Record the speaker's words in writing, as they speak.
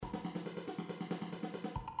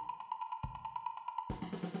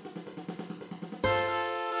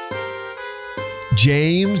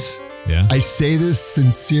James, Yeah. I say this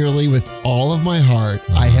sincerely with all of my heart.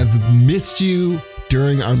 I have missed you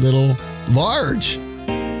during our little large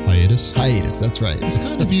Hiatus. That's right. It's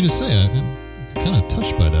kind of you to say. I'm kind of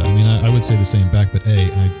touched by that. I mean, I would say the same back, but I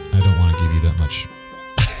don't want to give you that much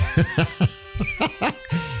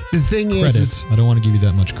The thing credit. is, I don't want to give you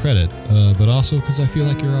that much credit, but also because I feel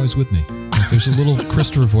like you're always with me. Like there's a little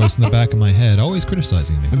Christopher voice in the back of my head, always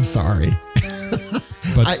criticizing me. I'm sorry.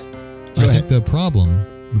 But I think the problem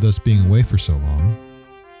with us being away for so long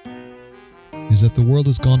is that the world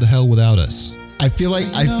has gone to hell without us. I feel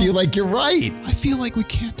like you're right. I feel like we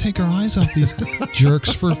can't take our eyes off these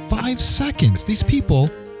jerks for 5 seconds. These people,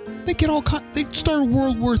 they started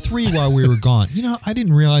World War III while we were gone. You know, I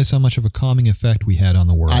didn't realize how much of a calming effect we had on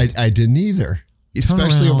the world. I didn't either,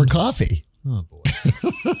 especially over coffee. Oh boy.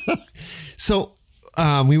 So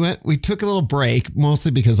we took a little break,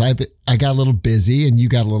 mostly because I got a little busy and you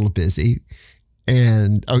got a little busy.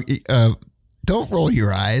 And don't roll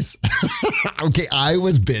your eyes. Okay, I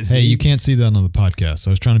was busy. Hey, you can't see that on the podcast,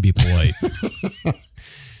 so I was trying to be polite.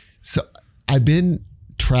 So I've been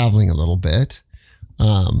traveling a little bit.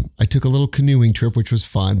 I took a little canoeing trip, which was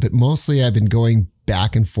fun, but mostly I've been going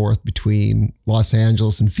back and forth between Los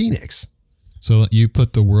Angeles and Phoenix. So you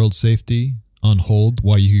put the world safety on hold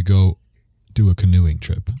while you could go do a canoeing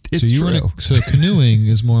trip. It's true. So canoeing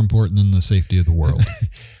is more important than the safety of the world.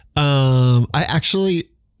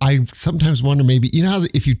 I sometimes wonder maybe, you know how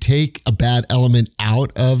if you take a bad element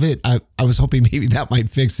out of it, I was hoping maybe that might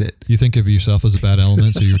fix it. You think of yourself as a bad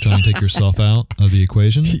element, so you were trying to take yourself out of the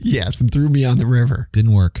equation? Yes, and threw me on the river.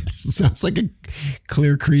 Didn't work. Sounds like a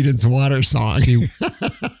Clear Creedence Water song. See,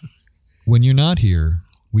 when you're not here,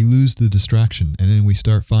 we lose the distraction, and then we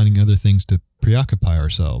start finding other things to preoccupy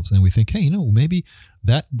ourselves. And we think, hey, maybe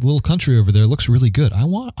that little country over there looks really good. I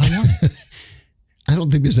want it. I don't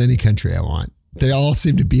think there's any country I want. They all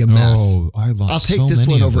seem to be a mess. Oh, I'll take this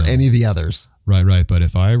one over any of the others. Right. But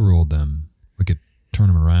if I ruled them, we could turn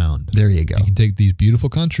them around. There you go. You can take these beautiful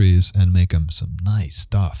countries and make them some nice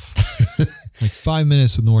stuff. Like 5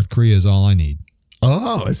 minutes with North Korea is all I need.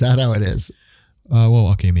 Oh, is that how it is? Well,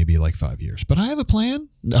 okay, maybe like 5 years. But I have a plan.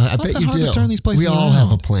 I bet you do. To turn these places we all around.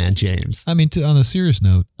 have a plan, James. I mean, on a serious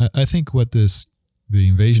note, I think what the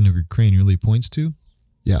invasion of Ukraine really points to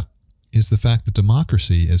is the fact that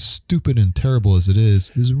democracy, as stupid and terrible as it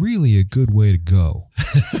is really a good way to go.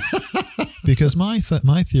 Because my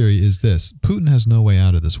theory is this: Putin has no way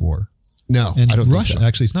out of this war. No, and I don't Russia, think so.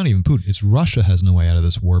 Actually, it's not even Putin. It's Russia has no way out of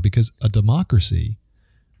this war, because a democracy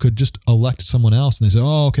could just elect someone else and they say,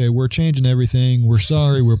 oh, okay, we're changing everything. We're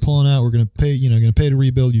sorry. We're pulling out. We're going to pay, going to pay to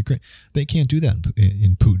rebuild Ukraine. They can't do that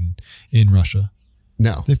in Putin, in Russia.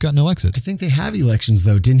 No. They've got no exit. I think they have elections,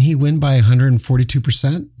 though. Didn't he win by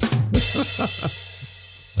 142%?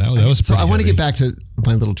 That was so I want to heavy. get back to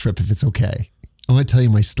my little trip, if it's okay. I want to tell you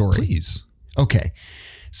my story. Please. Okay.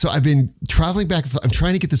 So I've been traveling back. I'm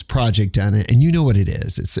trying to get this project done, and you know what it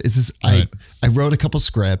is. It's this. Right. I wrote a couple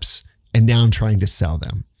scripts, and now I'm trying to sell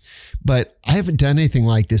them. But I haven't done anything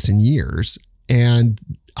like this in years, and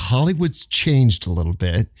Hollywood's changed a little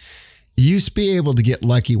bit. You used to be able to get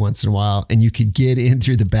lucky once in a while, and you could get in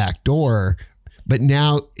through the back door, but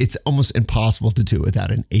now it's almost impossible to do it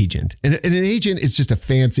without an agent. And an agent is just a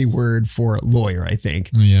fancy word for lawyer, I think.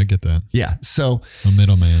 Oh, yeah, I get that. Yeah. So A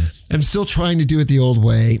middleman. I'm still trying to do it the old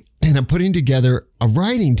way, and I'm putting together a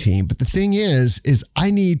writing team. But the thing is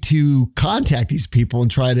I need to contact these people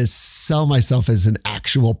and try to sell myself as an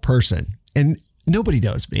actual person. And nobody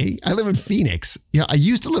knows me. I live in Phoenix. Yeah, I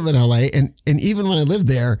used to live in LA, and even when I lived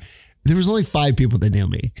there was only 5 people that knew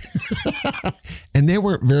me. And they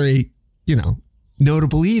weren't very,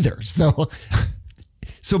 notable either.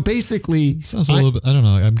 So basically, Sounds a little bit, I don't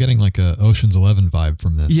know. I'm getting like a Ocean's 11 vibe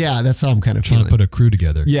from this. Yeah, that's how I'm kind of trying feeling. to put a crew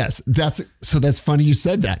together. Yes, that's funny you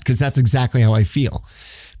said that, because that's exactly how I feel.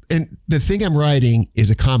 And the thing I'm writing is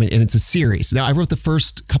a comic, and it's a series. Now, I wrote the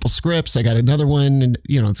first couple scripts. I got another one, and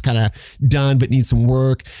it's kind of done, but needs some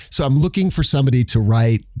work. So I'm looking for somebody to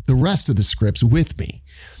write the rest of the scripts with me,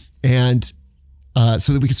 and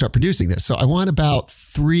so that we can start producing this. So I want about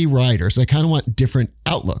 3 writers. I kind of want different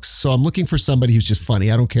outlooks. So I'm looking for somebody who's just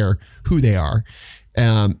funny. I don't care who they are,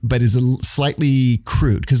 but is slightly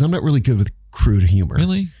crude, because I'm not really good with crude humor.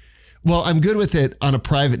 Really? Well, I'm good with it on a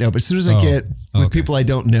private note, but as soon as I get with people I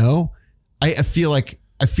don't know, I feel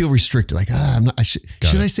restricted. Like, I'm not.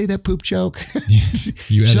 Should I say that poop joke?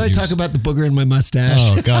 Should I talk about the booger in my mustache?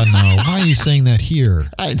 Oh God, no! Why are you saying that here?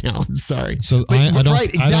 I know. I'm sorry. So but, I don't.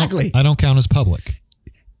 Right? Exactly. I don't count as public.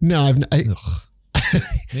 No,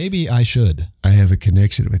 Maybe I should. I have a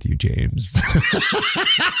connection with you, James.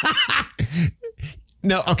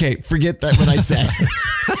 No, okay, forget that what I said.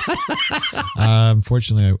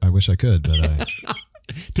 Unfortunately, I wish I could, but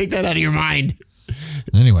take that out of your mind.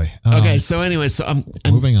 Anyway. So I'm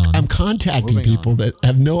moving on. I'm contacting people that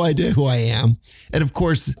have no idea who I am. And of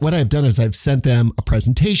course, what I've done is I've sent them a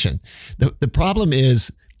presentation. The problem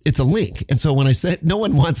is it's a link. And so when I said no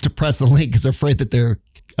one wants to press the link because they're afraid that their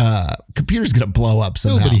computer's going to blow up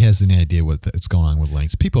somehow. Nobody has any idea what's going on with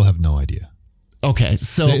links. People have no idea. Okay,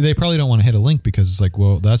 so they probably don't want to hit a link because it's like,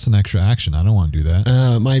 well, that's an extra action. I don't want to do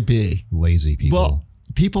that. Might be. Lazy people. Well,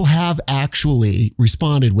 people have actually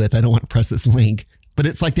responded with, I don't want to press this link, but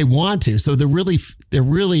it's like they want to. So they're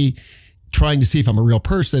really trying to see if I'm a real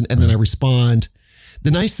person. And then I respond. The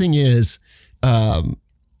nice thing is,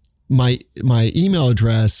 my email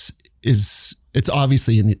address it's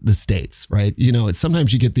obviously in the States, right? You know,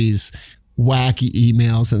 sometimes you get these wacky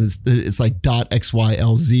emails and it's like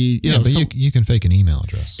 .xylz. You can fake an email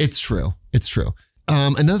address. It's true.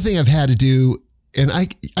 Another thing I've had to do, and I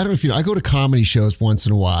don't know if you know, I go to comedy shows once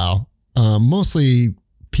in a while, mostly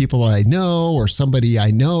people I know or somebody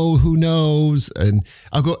I know who knows, and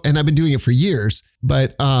I'll go, and I've been doing it for years,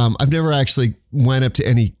 but I've never actually went up to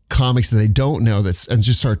any comics that I don't know and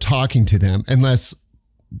just start talking to them unless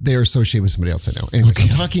they're associated with somebody else I know. Anyways, okay.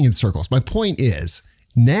 I'm talking in circles. My point is,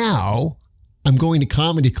 now I'm going to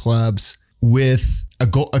comedy clubs with a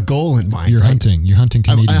goal in mind. You're hunting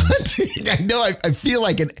comedians. I know. I feel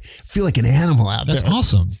like an animal out there. That's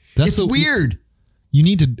awesome. It's weird. You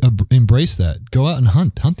need to embrace that. Go out and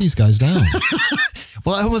hunt these guys down.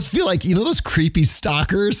 Well, I almost feel like, those creepy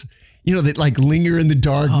stalkers, that like linger in the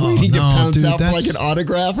dark, waiting to pounce out for like an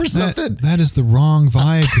autograph or something. That is the wrong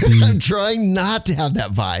vibe to be. I'm trying not to have that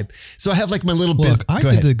vibe. So I have like my little business. I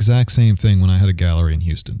did the exact same thing when I had a gallery in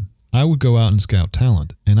Houston. I would go out and scout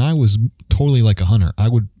talent, and I was totally like a hunter. I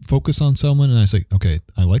would focus on someone, and I say, okay,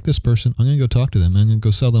 I like this person. I'm going to go talk to them. I'm going to go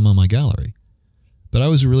sell them on my gallery. But I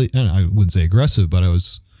was really, I wouldn't say aggressive, but I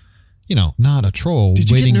was, not a troll. Did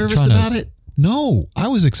you get nervous about it? No, I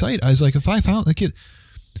was excited. I was like, if I found like it,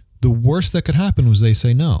 the worst that could happen was they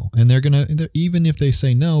say no. And even if they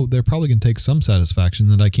say no, they're probably going to take some satisfaction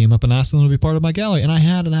that I came up and asked them to be part of my gallery. And I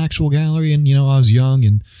had an actual gallery, and, I was young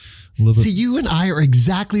and a little bit. See, you and I are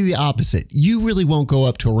exactly the opposite. You really won't go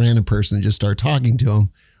up to a random person and just start talking to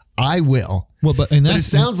them. I will. Well, but it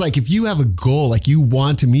sounds like if you have a goal, like you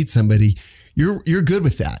want to meet somebody, you're good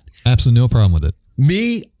with that. Absolutely no problem with it.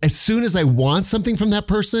 Me, as soon as I want something from that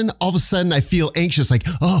person, all of a sudden I feel anxious, like,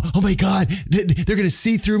 oh my God, they're going to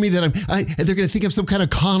see through me that they're going to think I'm some kind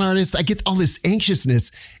of con artist. I get all this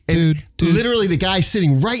anxiousness. And dude. Literally the guy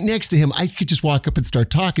sitting right next to him, I could just walk up and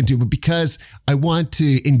start talking to him. But because I want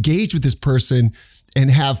to engage with this person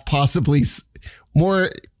and have possibly more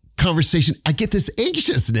conversation, I get this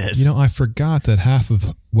anxiousness. I forgot that half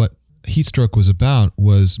of what Heatstroke was about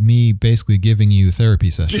was me basically giving you therapy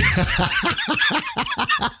sessions.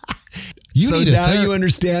 You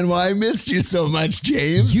understand why I missed you so much,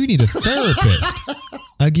 James. You need a therapist.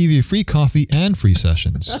 I give you free coffee and free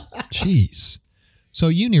sessions. Jeez. So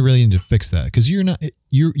you really need to fix that because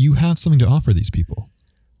you have something to offer these people.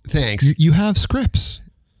 Thanks. You have scripts.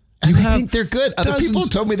 I think they're good. Other people have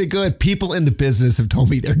told me they're good. People in the business have told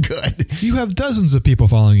me they're good. You have dozens of people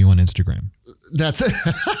following you on Instagram. That's it.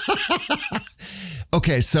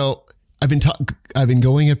 Okay, so I've been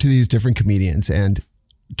going up to these different comedians and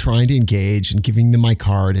trying to engage and giving them my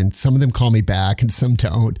card, and some of them call me back and some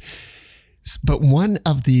don't. But one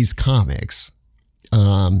of these comics,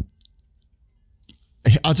 I'll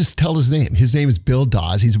just tell his name. His name is Bill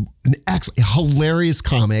Dawes. He's an hilarious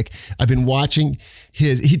comic. I've been watching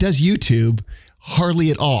he does YouTube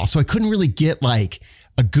hardly at all. So I couldn't really get like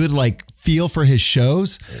a good feel for his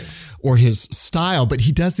shows or his style, but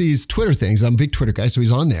he does these Twitter things. I'm a big Twitter guy, so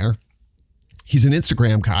he's on there. He's an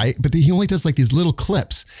Instagram guy, but he only does like these little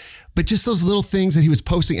clips. But just those little things that he was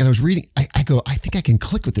posting, and I was reading, I go, I think I can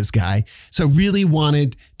click with this guy. So I really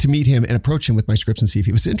wanted to meet him and approach him with my scripts and see if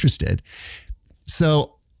he was interested.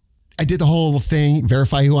 So I did the whole thing,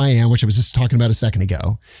 verify who I am, which I was just talking about a second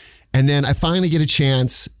ago. And then I finally get a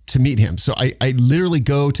chance to meet him. So I literally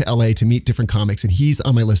go to LA to meet different comics, and he's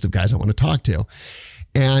on my list of guys I want to talk to.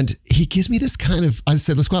 And he gives me this I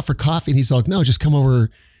said, let's go out for coffee. And he's like, no, just come over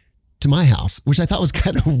to my house, which I thought was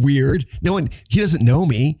kind of weird. He doesn't know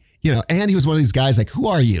me, and he was one of these guys like, who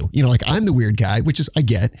are you? Like I'm the weird guy, which is, I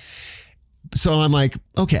get. So I'm like,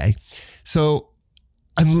 okay. So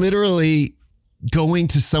I'm literally going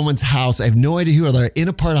to someone's house. I have no idea who they are, in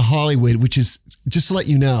a part of Hollywood, which is just to let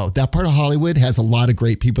you know, that part of Hollywood has a lot of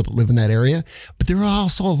great people that live in that area, but there are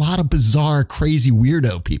also a lot of bizarre, crazy,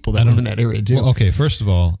 weirdo people that live in that area too. Well, okay, first of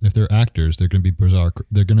all, if they're actors, they're going to be bizarre.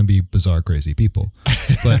 They're going to be bizarre, crazy people.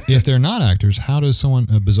 But if they're not actors, how does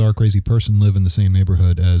a bizarre, crazy person live in the same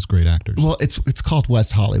neighborhood as great actors? Well, it's called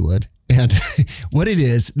West Hollywood. And what it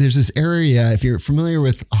is, there's this area, if you're familiar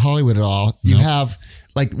with Hollywood at all, you have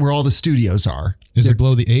like where all the studios are. Is it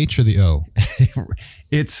below the H or the O?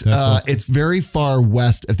 It's very far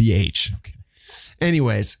west of the H. Okay.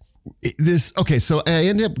 Anyways, so I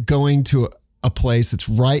ended up going to a place that's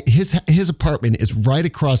right, his apartment is right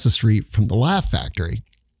across the street from the Laugh Factory.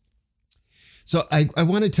 So I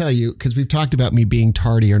want to tell you, because we've talked about me being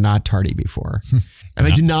tardy or not tardy before, and I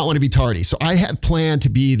did not want to be tardy. So I had planned to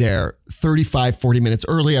be there 35, 40 minutes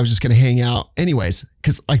early. I was just going to hang out anyways,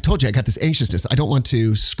 because I told you, I got this anxiousness. I don't want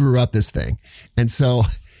to screw up this thing. And so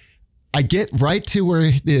I get right to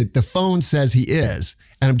where the phone says he is,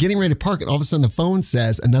 and I'm getting ready to park, and all of a sudden the phone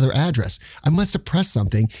says another address. I must have pressed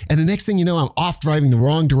something, and the next thing you know, I'm off driving the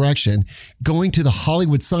wrong direction, going to the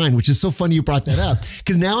Hollywood sign, which is so funny you brought that up,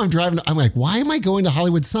 because now I'm like, why am I going to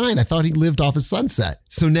Hollywood sign? I thought he lived off of Sunset.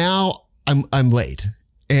 So now I'm late,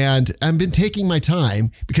 and I've been taking my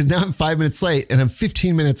time, because now I'm 5 minutes late, and I'm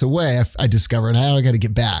 15 minutes away. I discovered now I got to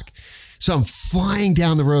get back. So I'm flying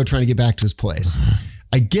down the road trying to get back to his place.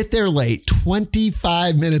 I get there late,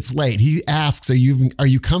 25 minutes late. He asks, are you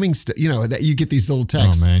coming? That you get these little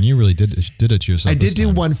texts. Oh man, you really did it to yourself. I did do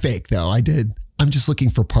one fake though. I did. I'm just looking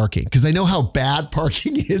for parking because I know how bad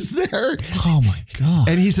parking is there. Oh my God.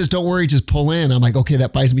 And he says, don't worry, just pull in. I'm like, okay,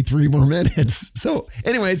 that buys me 3 more minutes. So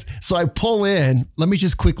anyways, I pull in. Let me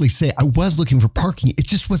just quickly say, I was looking for parking. It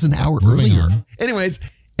just was an hour earlier. Anyways,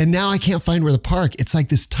 and now I can't find where to park. It's like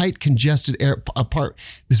this tight, congested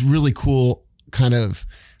this really cool kind of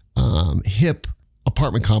hip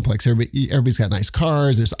apartment complex. Everybody's got nice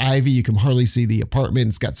cars. There's ivy. You can hardly see the apartment.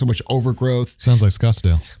 It's got so much overgrowth. Sounds like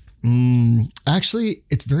Scottsdale. Actually,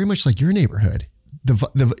 it's very much like your neighborhood.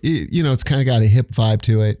 It's kind of got a hip vibe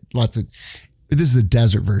to it. This is a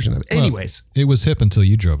desert version of it. Anyways. It was hip until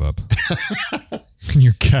you drove up. In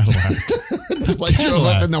your Cadillac. Drove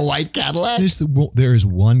up in the white Cadillac? There is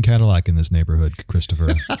one Cadillac in this neighborhood,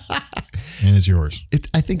 Christopher. And it's yours.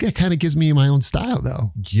 I think that kind of gives me my own style,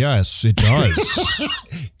 though. Yes, it does.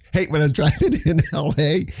 Hey, when I was driving in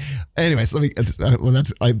LA, anyways,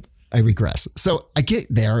 I regress. So I get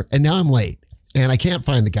there and now I'm late and I can't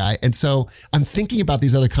find the guy. And so I'm thinking about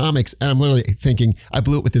these other comics and I'm literally thinking, I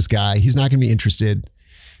blew it with this guy. He's not going to be interested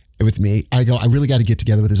with me. I really got to get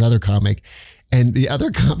together with this other comic. And the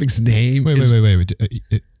other comic's name Wait.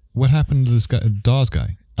 What happened to this guy, Dawes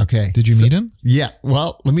guy? Okay. Did you meet him? Yeah.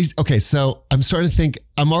 Well, so I'm starting to think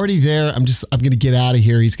I'm already there. I'm going to get out of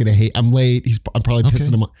here. He's going to hate. I'm late. I'm probably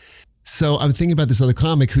pissing him off. So I'm thinking about this other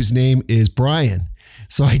comic whose name is Brian.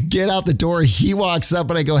 So I get out the door. He walks up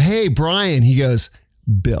and I go, hey, Brian. He goes,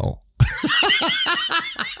 Bill.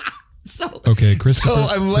 Okay, Christopher. So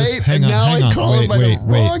I'm late and now I call him by the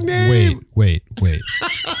wrong name. Wait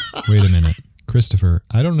a minute. Christopher,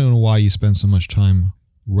 I don't know why you spend so much time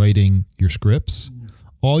writing your scripts.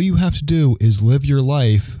 All you have to do is live your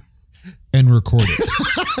life and record it.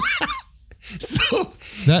 So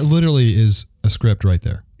that literally is a script right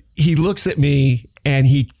there. He looks at me and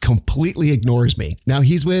he completely ignores me. Now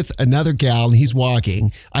he's with another gal and he's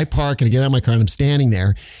walking. I park and I get out of my car and I'm standing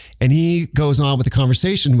there and he goes on with the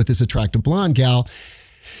conversation with this attractive blonde gal.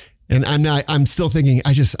 And I'm still thinking,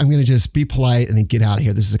 I'm going to just be polite and then get out of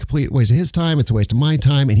here. This is a complete waste of his time. It's a waste of my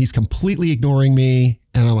time. And he's completely ignoring me.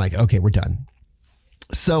 And I'm like, okay, we're done.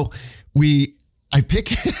 So I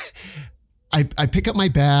pick up my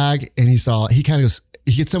bag and he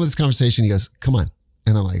gets done with this conversation. He goes, come on.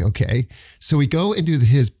 And I'm like, okay. So we go into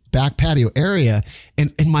his back patio area.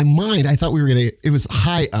 And in my mind, I thought it was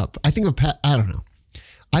high up. I don't know.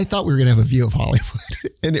 I thought we were going to have a view of Hollywood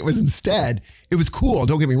and it was cool.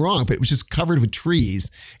 Don't get me wrong, but it was just covered with trees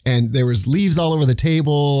and there was leaves all over the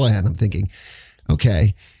table. And I'm thinking,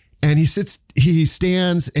 okay. And he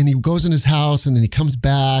stands and he goes in his house and then he comes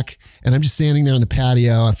back and I'm just standing there on the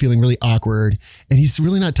patio. I'm feeling really awkward and he's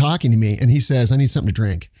really not talking to me. And he says, I need something to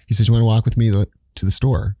drink. He says, you want to walk with me to the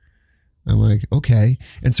store? I'm like, okay.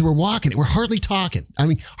 And so we're walking. We're hardly talking. I'm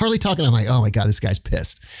like, oh my God, this guy's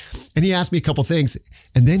pissed. And he asked me a couple things.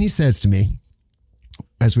 And then he says to me,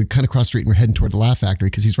 as we kind of cross the street and we're heading toward the Laugh Factory,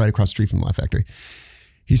 because he's right across the street from the Laugh Factory.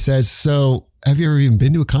 He says, so have you ever even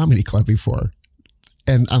been to a comedy club before?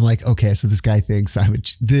 And I'm like, okay, so this guy thinks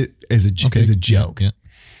is a joke. Yeah.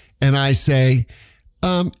 And I say,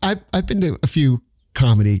 I've been to a few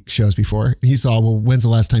comedy shows before. And he saw, well, when's the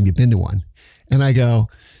last time you've been to one? And I go,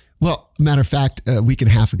 Well, matter of fact, a week and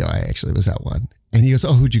a half ago, I actually was at one. And he goes,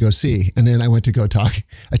 oh, who'd you go see? And then I went to go talk.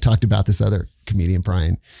 I talked about this other comedian,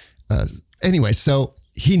 Brian. Anyway, so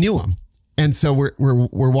he knew him. And so we're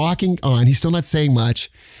walking on. He's still not saying much.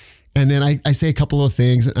 And then I say a couple of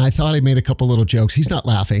things. And I thought I made a couple little jokes. He's not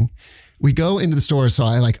laughing. We go into the store. So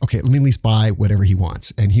I like, okay, let me at least buy whatever he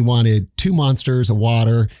wants. And he wanted 2 Monsters, a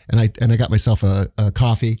water, and I got myself a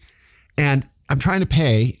coffee. And I'm trying to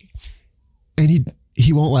pay. And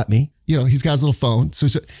he won't let me. You know, he's got his little phone.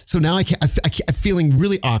 So now I'm feeling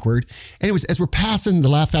really awkward. Anyways, as we're passing the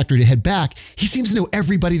Laugh Factory to head back, he seems to know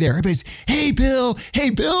everybody there. Everybody's, hey, Bill.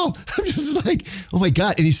 I'm just like, oh my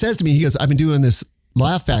God. And he says to me, he goes, I've been doing this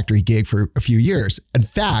Laugh Factory gig for a few years. In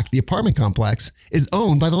fact, the apartment complex is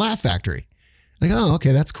owned by the Laugh Factory. I'm like, oh,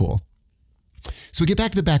 okay, that's cool. So we get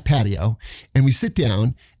back to the back patio and we sit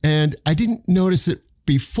down, and I didn't notice it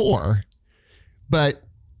before, but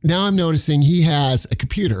now I'm noticing he has a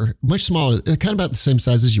computer, much smaller, kind of about the same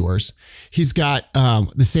size as yours. He's got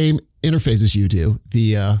the same interface as you do.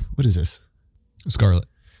 The, what is this? Scarlett.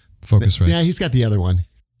 Focusrite. Yeah, he's got the other one.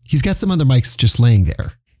 He's got some other mics just laying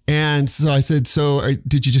there. And so I said,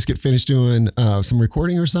 did you just get finished doing some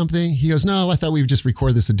recording or something? He goes, no, I thought we would just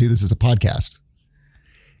record this and do this as a podcast.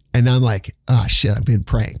 And I'm like, oh shit, I've been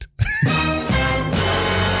pranked.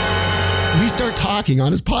 We start talking on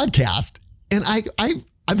his podcast, and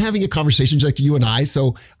I'm having a conversation just like you and I,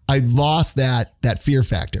 so I lost that fear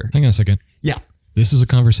factor. Hang on a second. Yeah. This is a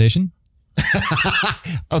conversation?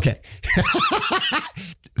 Okay.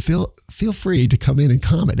 Feel free to come in and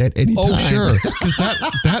comment at any time. Oh, sure. Because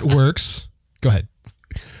that works. Go ahead.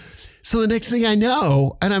 So the next thing I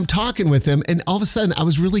know, and I'm talking with him, and all of a sudden I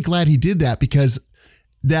was really glad he did that, because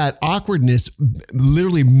that awkwardness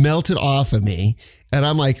literally melted off of me. And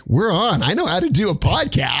I'm like, we're on. I know how to do a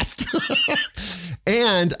podcast.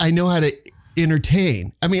 And I know how to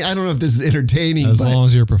entertain. I mean, I don't know if this is entertaining. As long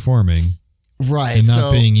as you're performing. Right. And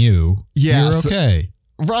not being you. Yeah, you're okay.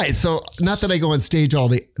 Right. So not that I go on stage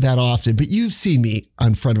that often, but you've seen me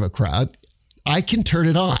in front of a crowd. I can turn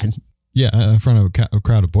it on. Yeah, in front of a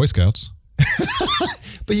crowd of Boy Scouts.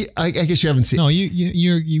 But I guess you haven't seen. No,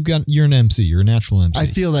 you're an MC. You're a natural MC. I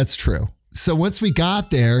feel that's true. So once we got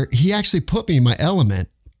there, he actually put me in my element.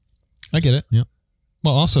 I get it. Yeah.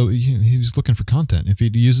 Well, also he was looking for content. If he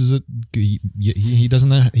uses it, he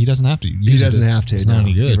doesn't have to. He doesn't have to. It's not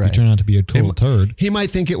any good. Right. If you turn out to be a total turd, he might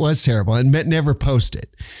think it was terrible and never post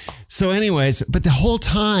it. So, anyways, but the whole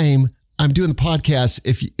time I'm doing the podcast,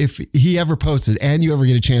 if he ever posted and you ever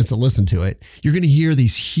get a chance to listen to it, you're going to hear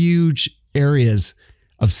these huge areas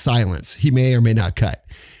of silence. He may or may not cut.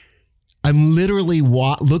 I'm literally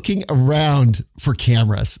looking around for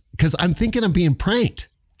cameras because I'm thinking I'm being pranked.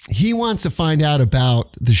 He wants to find out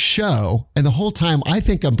about the show, and the whole time I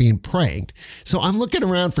think I'm being pranked. So I'm looking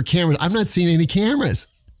around for cameras. I'm not seeing any cameras.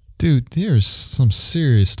 Dude, there's some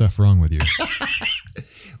serious stuff wrong with you.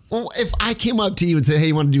 Well, if I came up to you and said, hey,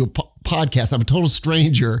 you want to do a podcast? I'm a total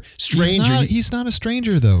stranger. He's not a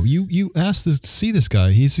stranger, though. You asked to see this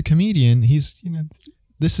guy. He's a comedian.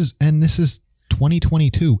 This is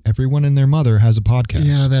 2022. Everyone and their mother has a podcast.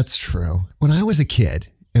 Yeah, that's true. When I was a kid,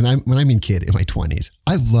 and when I mean kid, in my 20s,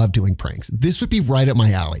 I loved doing pranks. This would be right up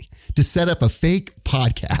my alley, to set up a fake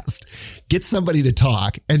podcast, get somebody to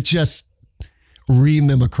talk, and just ream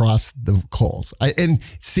them across the coals and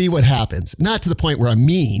see what happens. Not to the point where I'm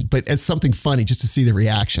mean, but as something funny, just to see the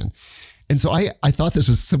reaction. And so I thought this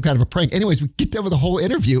was some kind of a prank. Anyways, we get done with the whole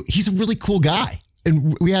interview. He's a really cool guy.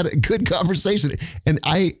 And we had a good conversation, and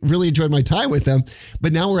I really enjoyed my time with him.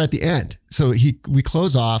 But now we're at the end. So we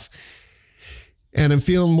close off, and I'm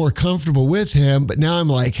feeling more comfortable with him. But now I'm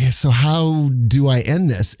like, so how do I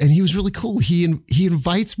end this? And he was really cool. He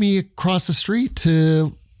invites me across the street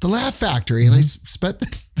to the Laugh Factory, and I spent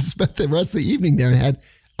the rest of the evening there and had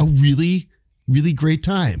a really, really great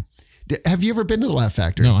time. Have you ever been to the Laugh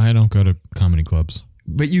Factory? No, I don't go to comedy clubs.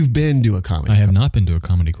 But you've been to a comedy club. I have not been to a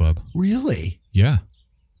comedy club. Really? Yeah.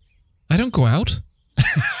 I don't go out.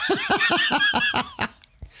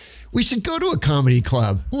 We should go to a comedy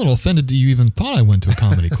club. I'm a little offended that you even thought I went to a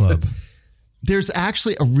comedy club. There's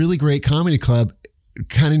actually a really great comedy club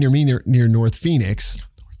kind of near me, near North Phoenix.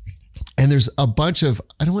 And there's a bunch of,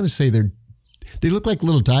 I don't want to say they look like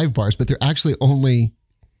little dive bars, but they're actually only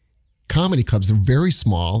comedy clubs. They're very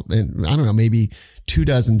small. And I don't know, maybe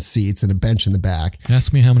 24 seats and a bench in the back.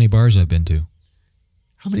 Ask me how many bars I've been to.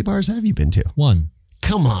 How many bars have you been to? One.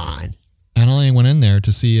 Come on. And I only went in there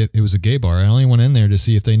to see if it was a gay bar. I only went in there to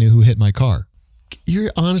see if they knew who hit my car.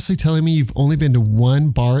 You're honestly telling me you've only been to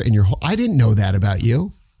one bar in your whole... I didn't know that about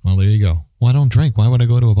you. Well, there you go. Well, I don't drink. Why would I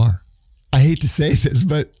go to a bar? I hate to say this,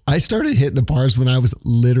 but I started hitting the bars when I was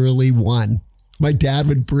literally 1. My dad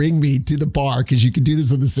would bring me to the bar because you could do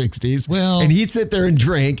this in the 60s. Well, and he'd sit there and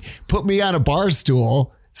drink, put me on a bar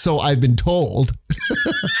stool. So I've been told.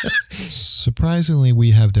 Surprisingly,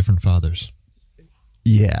 we have different fathers.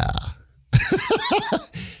 Yeah.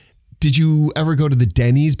 Did you ever go to the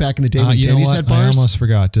Denny's back in the day when Denny's had bars? I almost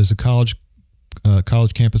forgot. Does a college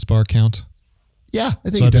campus bar count? Yeah, I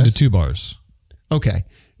think so it does. I've been to 2 bars. Okay.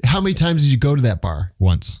 How many times did you go to that bar?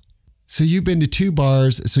 Once. So you've been to 2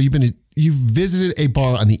 bars. So you visited a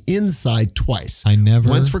bar on the inside twice. I never.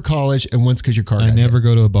 Once for college and once because your car got hit. I never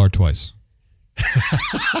go to a bar twice.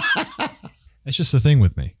 That's just the thing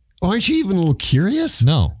with me. Aren't you even a little curious?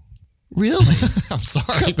 No. Really? I'm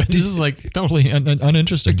sorry, but this is like totally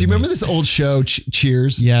uninteresting. Do you remember this old show,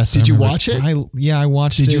 Cheers? Yes. Did you watch it? I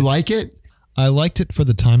watched it. Did you like it? I liked it for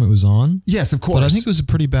the time it was on. Yes, of course. But I think it was a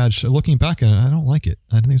pretty bad show. Looking back at it, I don't like it.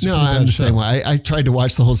 I think it's a pretty bad show. No, I'm the same way. I tried to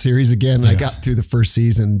watch the whole series again. And I got through the first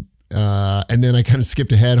season, and then I kind of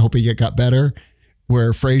skipped ahead, hoping it got better,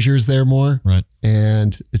 where Frasier's there more. Right.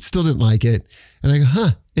 And it still didn't like it. And I go,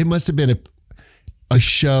 it must have been a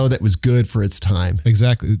show that was good for its time.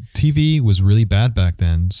 Exactly. TV was really bad back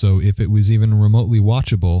then. So if it was even remotely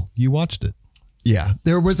watchable, you watched it. Yeah.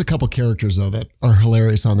 There was a couple characters, though, that are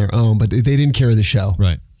hilarious on their own, but they didn't carry the show.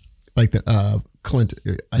 Right. Like the Clint,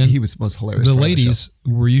 he was the most hilarious. The ladies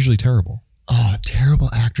were usually terrible. Oh, terrible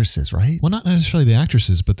actresses, right? Well, not necessarily the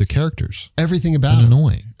actresses, but the characters. Everything about them.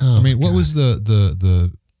 Annoying. Oh, I mean, what was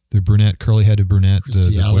the brunette, curly-headed brunette,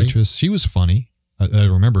 the waitress? She was funny. I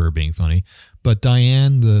remember her being funny. But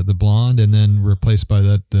Diane, the blonde, and then replaced by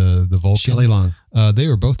the Vulcan. Shelley Long. They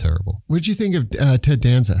were both terrible. What did you think of Ted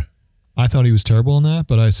Danza? I thought he was terrible in that,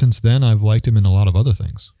 but since then I've liked him in a lot of other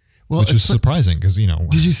things. Well, which is surprising because,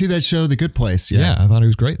 Did you see that show, The Good Place? Yeah, I thought he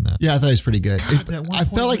was great in that. Yeah, I thought he was pretty good. I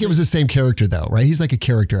felt like it was the same character, though, right? He's like a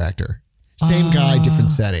character actor. Same guy, different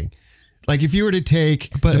setting. Like if you were to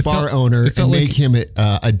take the bar owner and make him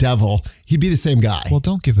a devil, he'd be the same guy. Well,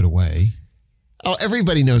 don't give it away. Oh,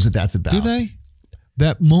 everybody knows what that's about. Do they?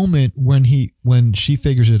 That moment when she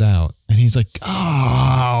figures it out and he's like,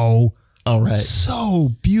 oh, right. So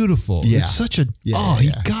beautiful. Yeah. It's such a, he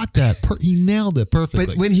got that. He nailed it perfectly.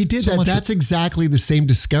 But when he did that's exactly the same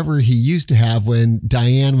discovery he used to have when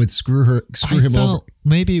Diane would screw him over.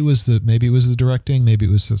 Maybe it was the directing, maybe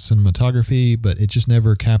it was the cinematography, but it just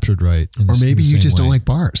never captured right. Or maybe you just don't like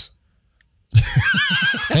bars.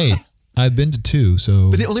 Hey, I've been to 2,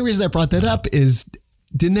 so. But the only reason I brought that up is,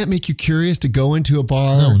 didn't that make you curious to go into a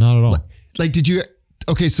bar? No, not at all. Like, did you?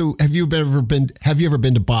 Okay, so have you ever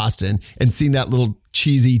been to Boston and seen that little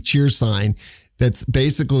cheesy Cheers sign? That's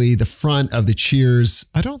basically the front of the Cheers.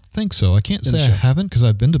 I don't think so. I can't say I haven't because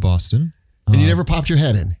I've been to Boston. And you never popped your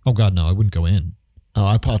head in? Oh God, no! I wouldn't go in. Oh,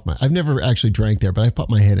 I've never actually drank there, but I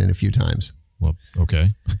popped my head in a few times. Well, okay.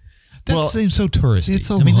 That seems so touristy. It's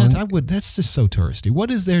so long. That's just so touristy. What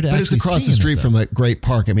is there to actually see? But it's across the street from a great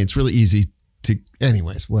park. I mean, it's really easy to.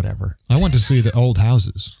 Anyways, whatever. I went to see the old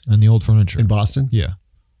houses and the old furniture in Boston. Yeah.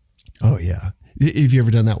 Oh yeah. Have you ever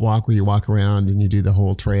done that walk where you walk around and you do the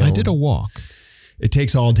whole trail? I did a walk. It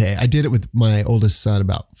takes all day. I did it with my oldest son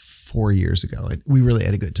about 4 years ago. We really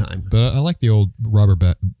had a good time. But I like the old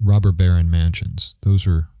robber baron mansions. Those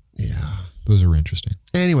are interesting.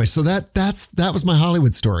 Anyway, so that was my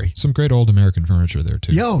Hollywood story. Some great old American furniture there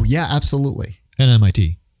too. Yeah, absolutely. And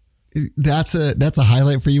MIT. That's a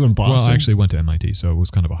highlight for you in Boston? Well, I actually went to MIT, so it was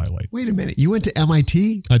kind of a highlight. Wait a minute. You went to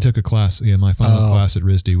MIT? I took a class. Yeah, my final class at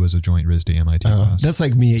RISD was a joint RISD-MIT class. That's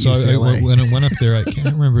like me at UCLA. When I went up there, I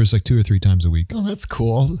can't remember, it was like 2 or 3 times a week. Oh, that's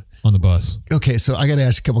cool. On the bus. Okay, so I got to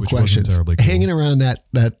ask a couple questions. Terribly cool. Hanging around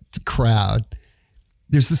that crowd,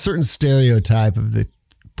 there's a certain stereotype of the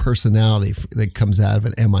personality that comes out of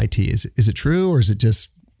an MIT. Is it true or is it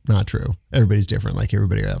just not true? Everybody's different like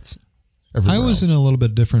everybody else. I was in a little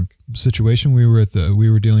bit different situation. We were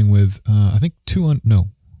dealing with I think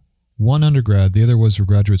one undergrad. The other was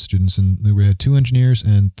graduate students, and we had 2 engineers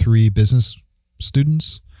and 3 business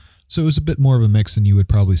students. So it was a bit more of a mix than you would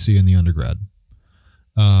probably see in the undergrad.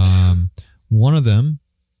 One of them,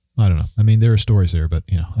 I don't know. I mean, there are stories there, but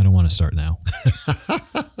I don't want to start now.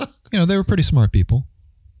 They were pretty smart people.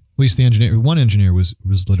 At least the engineer. One engineer was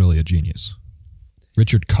literally a genius.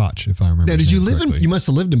 Richard Koch, if I remember. Now, did you live you must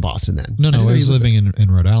have lived in Boston then? No, I was living in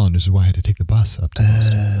Rhode Island. This is why I had to take the bus up to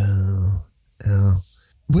Boston.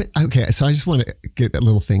 What? Okay, so I just want to get a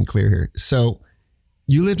little thing clear here. So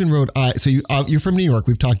you lived in Rhode Island. So you're from New York.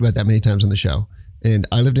 We've talked about that many times on the show. And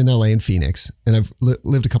I lived in LA and Phoenix. And I've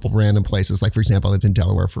lived a couple of random places. Like, for example, I lived in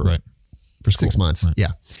Delaware for 6 months. Right.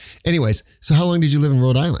 Yeah. Anyways, so how long did you live in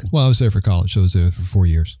Rhode Island? Well, I was there for college. So I was there for 4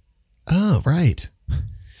 years. Oh, right.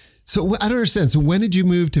 So I don't understand. So when did you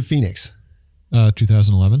move to Phoenix?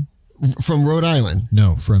 2011. From Rhode Island?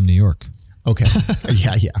 No, from New York. Okay.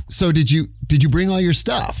 Yeah. So did you bring all your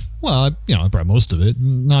stuff? Well, I brought most of it.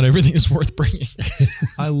 Not everything is worth bringing.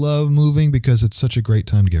 I love moving because it's such a great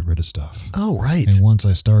time to get rid of stuff. Oh, right. And once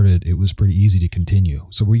I started, it was pretty easy to continue.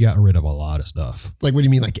 So we got rid of a lot of stuff. Like, what do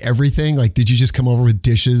you mean? Like everything? Like, did you just come over with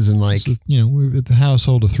dishes and like... So, we were at the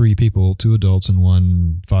household of 3 people, 2 adults and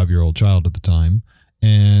 1 5-year-old child at the time.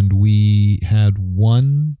 And we had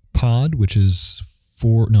 1 pod, which is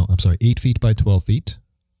 8 feet by 12 feet.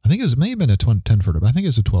 I think it may have been a 10-footer, but I think it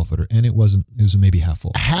was a 12-footer, and it was maybe half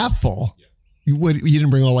full. Half full? Yeah. You didn't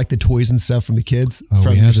bring all like the toys and stuff from the kids? Oh,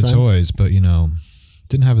 we had the toys, but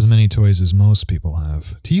didn't have as many toys as most people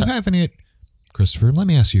have. Do you have any, Christopher? Let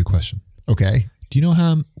me ask you a question. Okay. Do you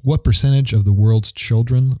know what percentage of the world's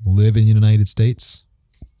children live in the United States?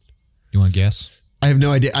 You want to guess? I have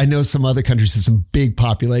no idea. I know some other countries have some big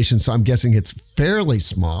populations, so I'm guessing it's fairly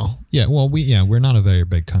small. Yeah, well, we're not a very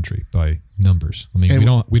big country by numbers. I mean,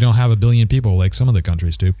 we don't have 1 billion people like some of the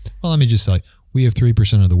countries do. Well, let me just say, we have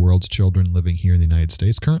 3% of the world's children living here in the United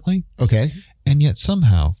States currently. Okay. And yet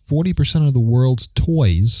somehow 40% of the world's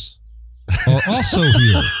toys are also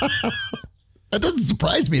here. That doesn't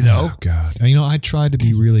surprise me, though. Oh, God. I tried to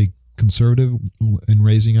be really conservative in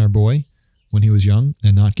raising our boy when he was young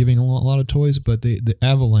and not giving a lot of toys, but the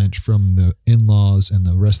avalanche from the in-laws and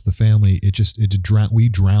the rest of the family, we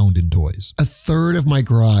drowned in toys. A third of my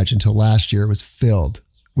garage until last year was filled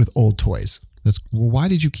with old toys. Why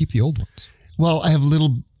did you keep the old ones? Well, I have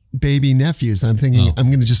little baby nephews. I'm thinking I'm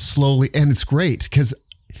going to just slowly, and it's great because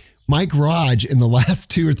my garage in the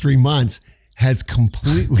last 2 or 3 months has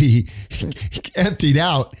completely emptied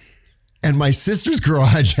out, and my sister's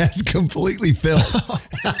garage has completely filled.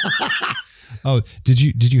 Oh,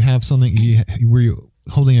 did you have something? Were you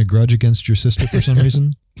holding a grudge against your sister for some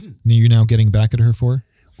reason? You're now getting back at her for?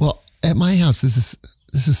 Well, at my house, this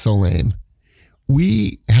is so lame.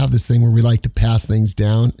 We have this thing where we like to pass things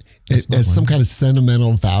down as some kind of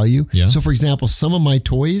sentimental value. Yeah. So, for example, some of my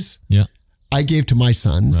toys, I gave to my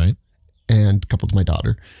sons, right, and a couple to my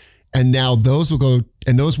daughter. And now those will go,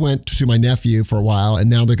 and those went to my nephew for a while, and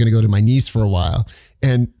now they're going to go to my niece for a while.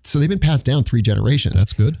 And so they've been passed down 3 generations.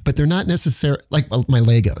 That's good. But they're not necessarily, like my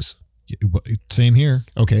Legos. Same here.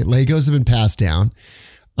 Okay, Legos have been passed down.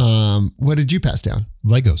 What did you pass down?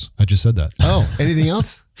 Legos. I just said that. Oh, anything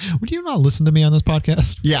else? Would you not listen to me on this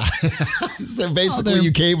podcast? Yeah. So basically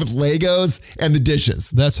you came with Legos and the dishes.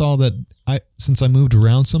 That's all that since I moved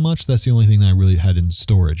around so much, that's the only thing that I really had in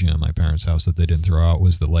storage in my parents' house that they didn't throw out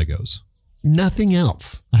was the Legos. Nothing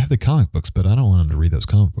else. I have the comic books, but I don't want them to read those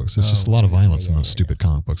comic books. It's just a lot of violence in those stupid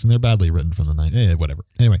comic books, and they're badly written from the 90s. Whatever.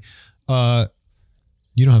 Anyway,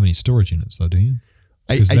 you don't have any storage units, though, do you?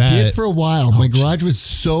 I did for a while. My garage was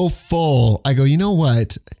so full. I go, you know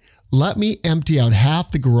what? Let me empty out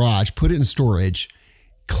half the garage, put it in storage,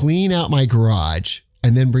 clean out my garage,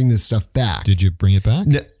 and then bring this stuff back. Did you bring it back?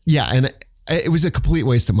 No, yeah, and it was a complete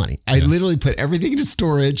waste of money. I literally put everything into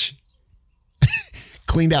storage,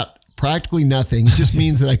 cleaned out practically nothing. It just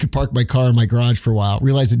means that I could park my car in my garage for a while,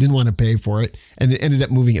 realized I didn't want to pay for it, and it ended up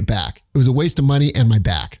moving it back. It was a waste of money and my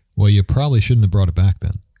back. Well, you probably shouldn't have brought it back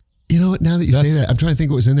then. You know what? Now that you say that, I'm trying to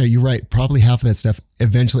think what was in there. You're right. Probably half of that stuff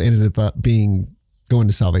eventually ended up going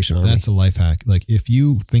to Salvation Army. That's a life hack. Like if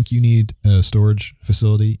you think you need a storage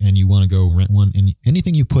facility and you want to go rent one, and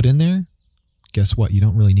anything you put in there, guess what? You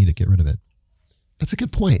don't really need to get rid of it. That's a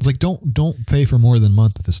good point. It's like don't pay for more than a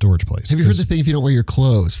month at the storage place. Have you heard the thing? If you don't wear your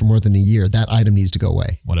clothes for more than a year, that item needs to go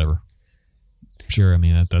away. Whatever. Sure. I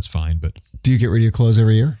mean that's fine, but do you get rid of your clothes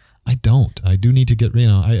every year? I don't. I do need to get.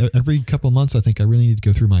 Every couple of months, I think I really need to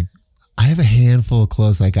go through my. I have a handful of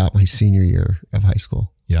clothes I got my senior year of high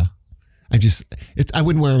school. Yeah. I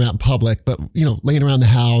wouldn't wear them out in public, but laying around the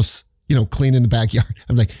house, cleaning the backyard.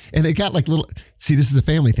 I'm like, and it got like see, this is a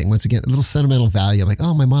family thing. Once again, a little sentimental value. I'm like,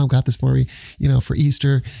 oh, my mom got this for me, for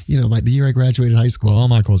Easter, the year I graduated high school. Well, all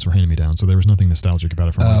my clothes were handed me down, so there was nothing nostalgic about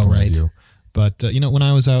it from my point of view. But, when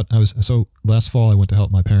I was out, so last fall I went to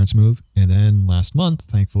help my parents move. And then last month,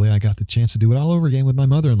 thankfully, I got the chance to do it all over again with my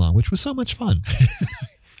mother-in-law, which was so much fun.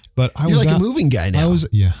 But You're like a moving guy now. I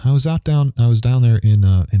was down there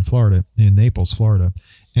in Florida, in Naples, Florida,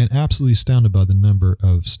 and absolutely astounded by the number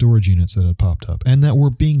of storage units that had popped up and that were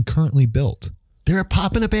being currently built. They're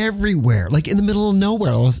popping up everywhere, like in the middle of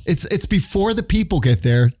nowhere. It's before the people get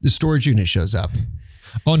there, the storage unit shows up.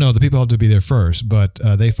 Oh no, the people have to be there first, but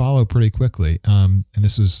they follow pretty quickly. And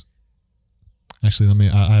this was actually,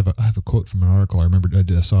 I have a quote from an article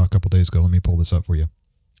I saw a couple days ago. Let me pull this up for you.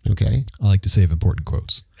 Okay. I like to save important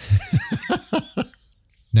quotes.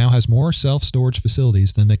 now has more self-storage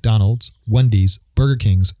facilities than McDonald's, Wendy's, Burger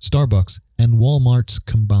King's, Starbucks, and Walmart's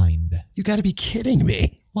combined. You got to be kidding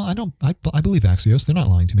me. Well, I believe Axios. They're not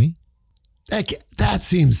lying to me. That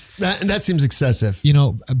seems excessive. You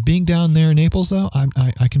know, being down there in Naples, though,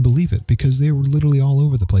 I can believe it because they were literally all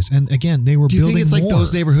over the place. And again, they were building more. Do you think it's like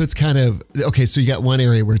those neighborhoods kind of, okay, so you got one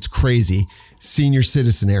area where it's crazy, senior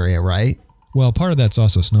citizen area, right? Well, part of that's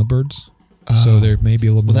also snowbirds. So there may be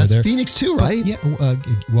a little bit more there. That's Phoenix too, right?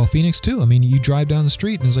 Well, Phoenix too. I mean, you drive down the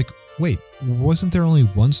street and it's like, wait, wasn't there only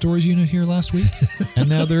one storage unit here last week? And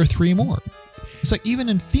now there are 3 more. It's like even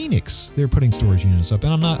in Phoenix, they're putting storage units up.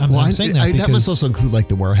 And I'm saying that because... That must also include like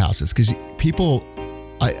the warehouses because people,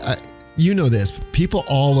 you know this, people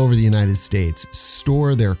all over the United States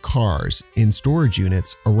store their cars in storage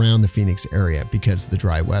units around the Phoenix area because of the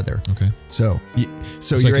dry weather. Okay. So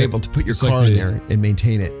you're able to put your car in there and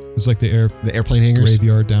maintain it. It's like the airplane hangars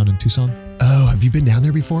graveyard down in Tucson. Oh, have you been down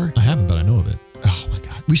there before? I haven't, but I know of it. Oh my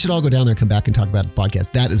God. We should all go down there and come back and talk about the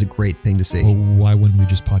podcast. That is a great thing to see. Well, why wouldn't we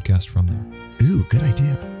just podcast from there? Ooh, good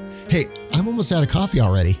idea. Hey, I'm almost out of coffee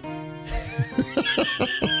already.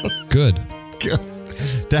 Good.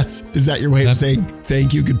 Is that your way of saying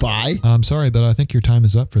thank you, goodbye? I'm sorry, but I think your time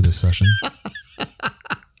is up for this session.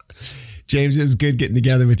 James, it was good getting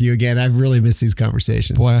together with you again. I've really missed these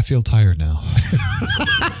conversations. Boy, I feel tired now.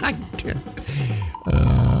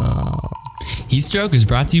 Heatstroke is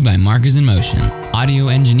brought to you by Markers in Motion. Audio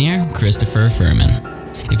engineer, Christopher Furman.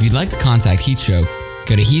 If you'd like to contact Heatstroke,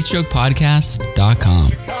 go to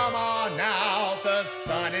heatstrokepodcast.com. Come on now, the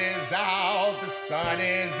sun is out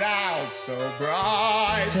so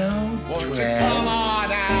bright. Won't you come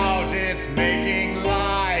on out, it's making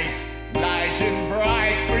light and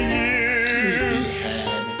bright for you.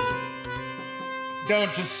 Sleepyhead.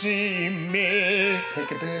 Don't you see me?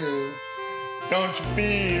 Peekaboo. Don't you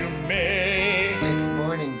feel me? It's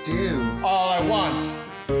morning dew. All I want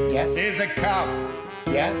Yes. is a cup,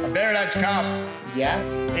 a Yes. very large cup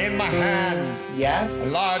Yes. in my hand. A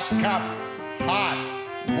Yes. large cup, hot,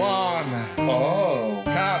 warm Oh.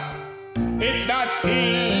 cup. It's not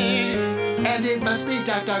tea. And it must be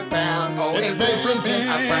dark, dark brown. Oh, It's it will be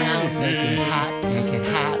a brown. Make it hot, make it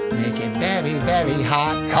hot, make it very, very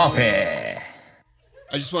hot. Coffee.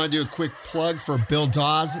 I just want to do a quick plug for Bill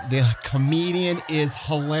Dawes. The comedian is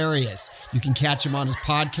hilarious. You can catch him on his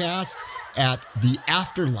podcast at The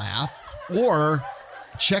After Laugh or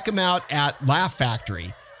check him out at Laugh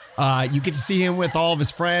Factory. You get to see him with all of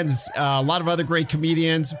his friends, a lot of other great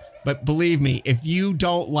comedians. But believe me, if you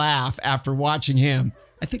don't laugh after watching him,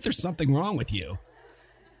 I think there's something wrong with you.